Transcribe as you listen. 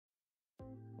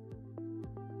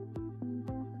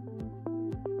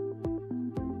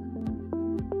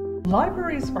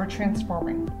Libraries are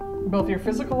transforming, both your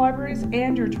physical libraries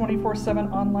and your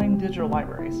 24/7 online digital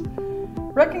libraries.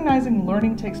 Recognizing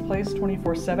learning takes place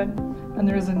 24/7, and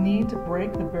there is a need to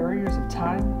break the barriers of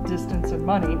time, distance, and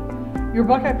money, your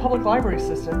Buckeye Public Library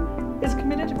System is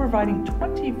committed to providing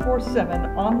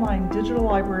 24/7 online digital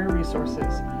library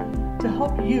resources to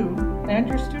help you and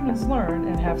your students learn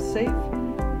and have safe,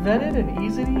 vetted, and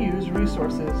easy-to-use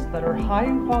resources that are high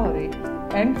in quality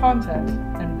and content,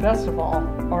 and best of all,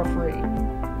 are free.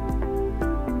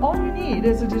 All you need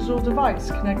is a digital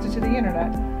device connected to the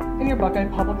internet and your Buckeye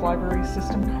Public Library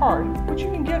System card, which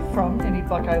you can get from any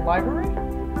Buckeye library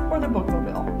or the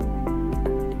Bookmobile.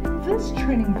 This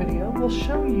training video will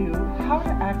show you how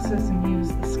to access and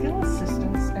use the skill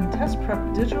assistance and test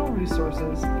prep digital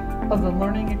resources of the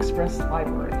Learning Express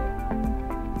Library.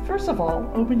 First of all,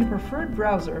 open your preferred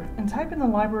browser and type in the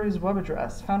library's web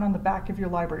address found on the back of your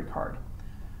library card,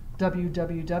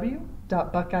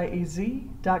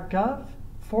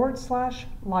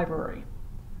 www.buckeyeaz.gov/library.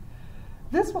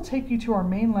 This will take you to our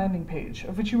main landing page,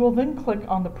 of which you will then click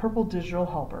on the purple digital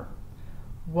helper.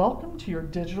 Welcome to your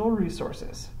digital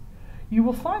resources. You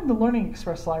will find the Learning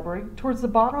Express Library towards the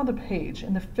bottom of the page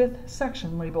in the 5th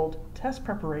section labeled Test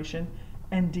Preparation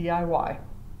and DIY.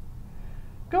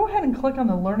 Go ahead and click on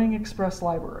the Learning Express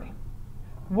Library.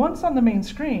 Once on the main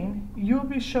screen, you will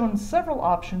be shown several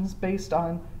options based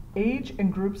on age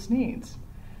and group's needs.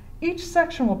 Each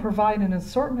section will provide an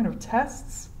assortment of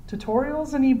tests,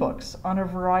 tutorials, and ebooks on a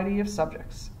variety of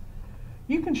subjects.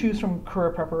 You can choose from career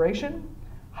preparation,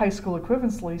 high school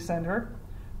equivalency center,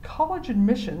 college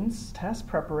admissions test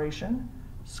preparation,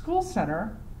 school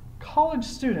center, college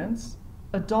students,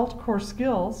 adult core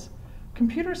skills,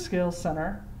 computer skills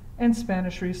center, and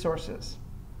Spanish resources.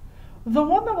 The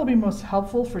one that will be most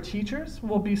helpful for teachers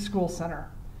will be School Center.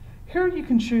 Here you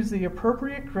can choose the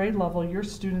appropriate grade level your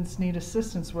students need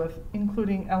assistance with,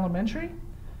 including elementary,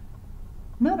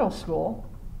 middle school,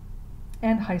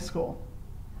 and high school.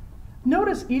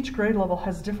 Notice each grade level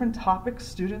has different topics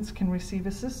students can receive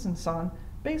assistance on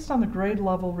based on the grade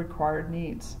level required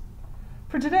needs.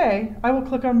 For today, I will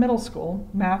click on middle school,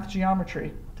 math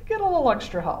geometry, to get a little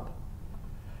extra help.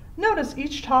 Notice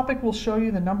each topic will show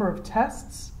you the number of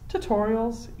tests,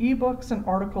 tutorials, ebooks, and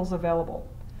articles available.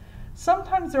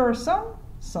 Sometimes there are some,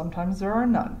 sometimes there are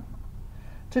none.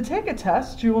 To take a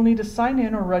test, you will need to sign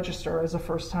in or register as a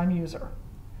first-time user.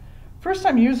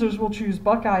 First-time users will choose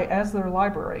Buckeye as their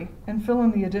library and fill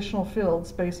in the additional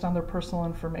fields based on their personal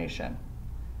information.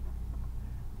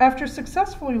 After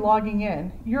successfully logging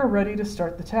in, you're ready to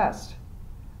start the test.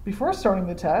 Before starting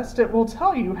the test, it will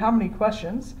tell you how many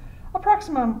questions,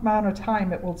 approximate amount of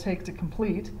time it will take to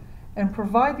complete, and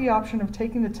provide the option of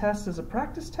taking the test as a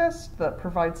practice test that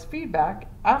provides feedback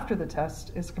after the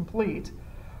test is complete,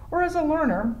 or as a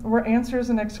learner where answers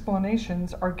and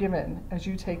explanations are given as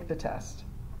you take the test.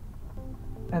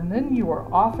 And then you are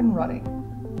off and running.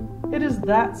 It is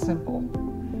that simple.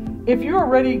 If you are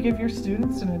ready to give your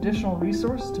students an additional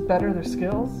resource to better their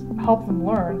skills, help them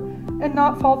learn, and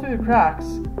not fall through the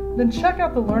cracks, then check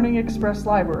out the Learning Express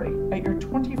Library at your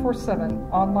 24/7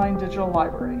 online digital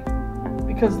library,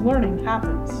 because learning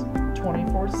happens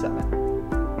 24/7.